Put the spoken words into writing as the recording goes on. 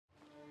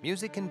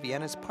Music in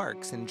Vienna's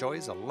parks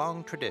enjoys a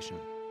long tradition.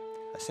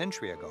 A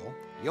century ago,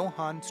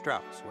 Johann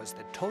Strauss was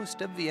the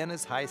toast of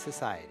Vienna's high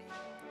society.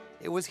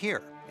 It was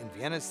here, in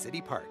Vienna's city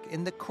park,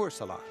 in the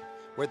Kursalon,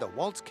 where the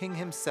Waltz King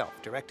himself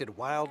directed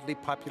wildly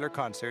popular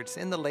concerts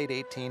in the late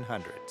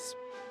 1800s.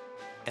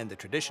 And the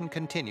tradition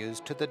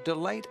continues to the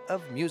delight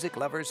of music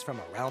lovers from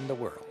around the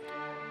world.